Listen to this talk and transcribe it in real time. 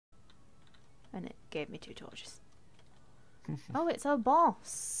And it gave me 2 torches. Oh, it's a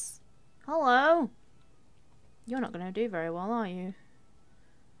boss. Hello. You're not going to do very well, are you?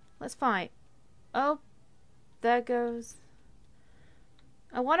 Let's fight. Oh, there goes.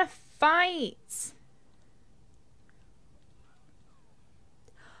 I want to fight.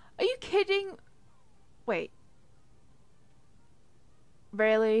 Are you kidding? Wait.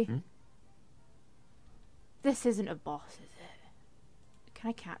 Really? Hmm? This isn't a boss, is it? Can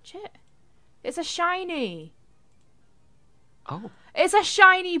I catch it? It's a shiny. Oh. It's a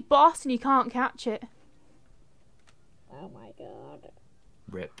shiny boss and you can't catch it. Oh my god.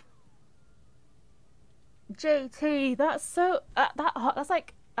 Rip. JT, that's so... that's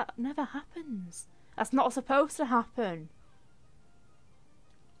like... never happens. That's not supposed to happen.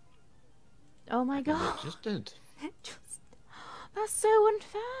 Oh my god. It just did. It just... That's so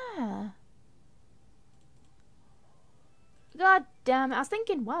unfair. God damn it. I was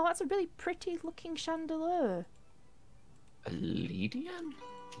thinking, wow, that's a really pretty looking chandelier. A Ledian?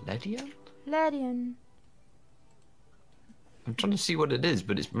 Ledian? Ledian. I'm trying to see what it is,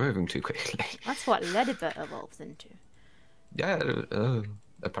 but it's moving too quickly. That's what Ledibet evolves into. Yeah,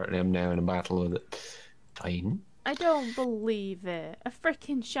 apparently I'm now in a battle with it. Fine. I don't believe it. A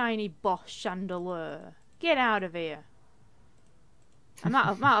freaking shiny boss chandelier. Get out of here. I'm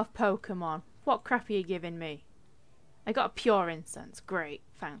out of Pokemon. What crap are you giving me? I got a pure incense. Great.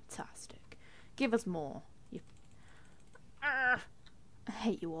 Fantastic. Give us more. I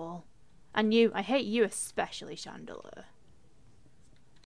hate you all. And you. I hate you especially, Chandelier.